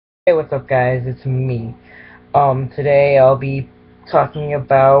Hey, what's up, guys? It's me. Today I'll be talking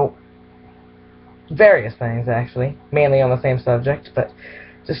about various things, actually, mainly on the same subject. But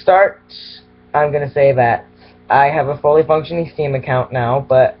to start, I'm gonna say that I have a fully functioning Steam account now,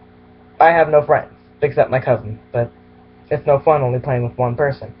 but I have no friends except my cousin. But it's no fun only playing with one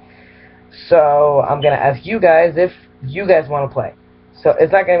person. So I'm gonna ask you guys if you guys want to play. So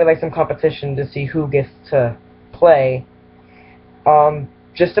it's not gonna be like some competition to see who gets to play.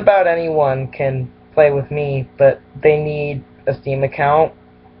 Just about anyone can play with me, but they need a Steam account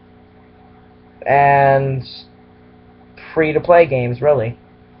and free-to-play games, really,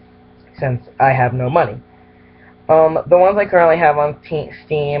 since I have no money. The ones I currently have on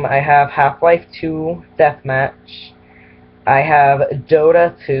Steam, I have Half-Life 2 Deathmatch, I have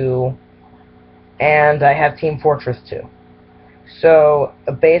Dota 2, and I have Team Fortress 2. So,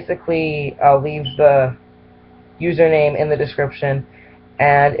 basically, I'll leave the username in the description,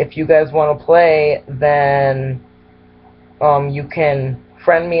 and if you guys want to play, then you can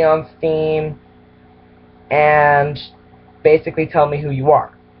friend me on Steam and basically tell me who you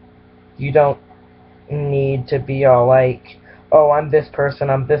are. You don't need to be all like, oh, I'm this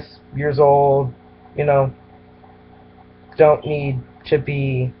person, I'm this years old, you know. Don't need to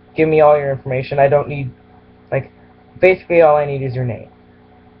be, give me all your information. I don't need, like, basically all I need is your name.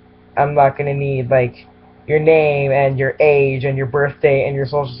 I'm not going to need, like, your name and your age and your birthday and your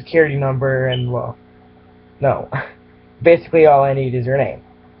social security number and, well, no. Basically all I need is your name.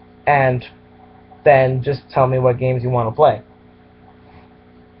 And then just tell me what games you want to play.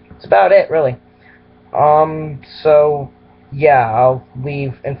 That's about it, really. So, yeah, I'll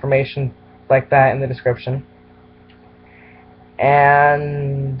leave information like that in the description.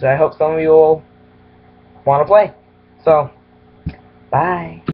 And I hope some of you will want to play. So, bye.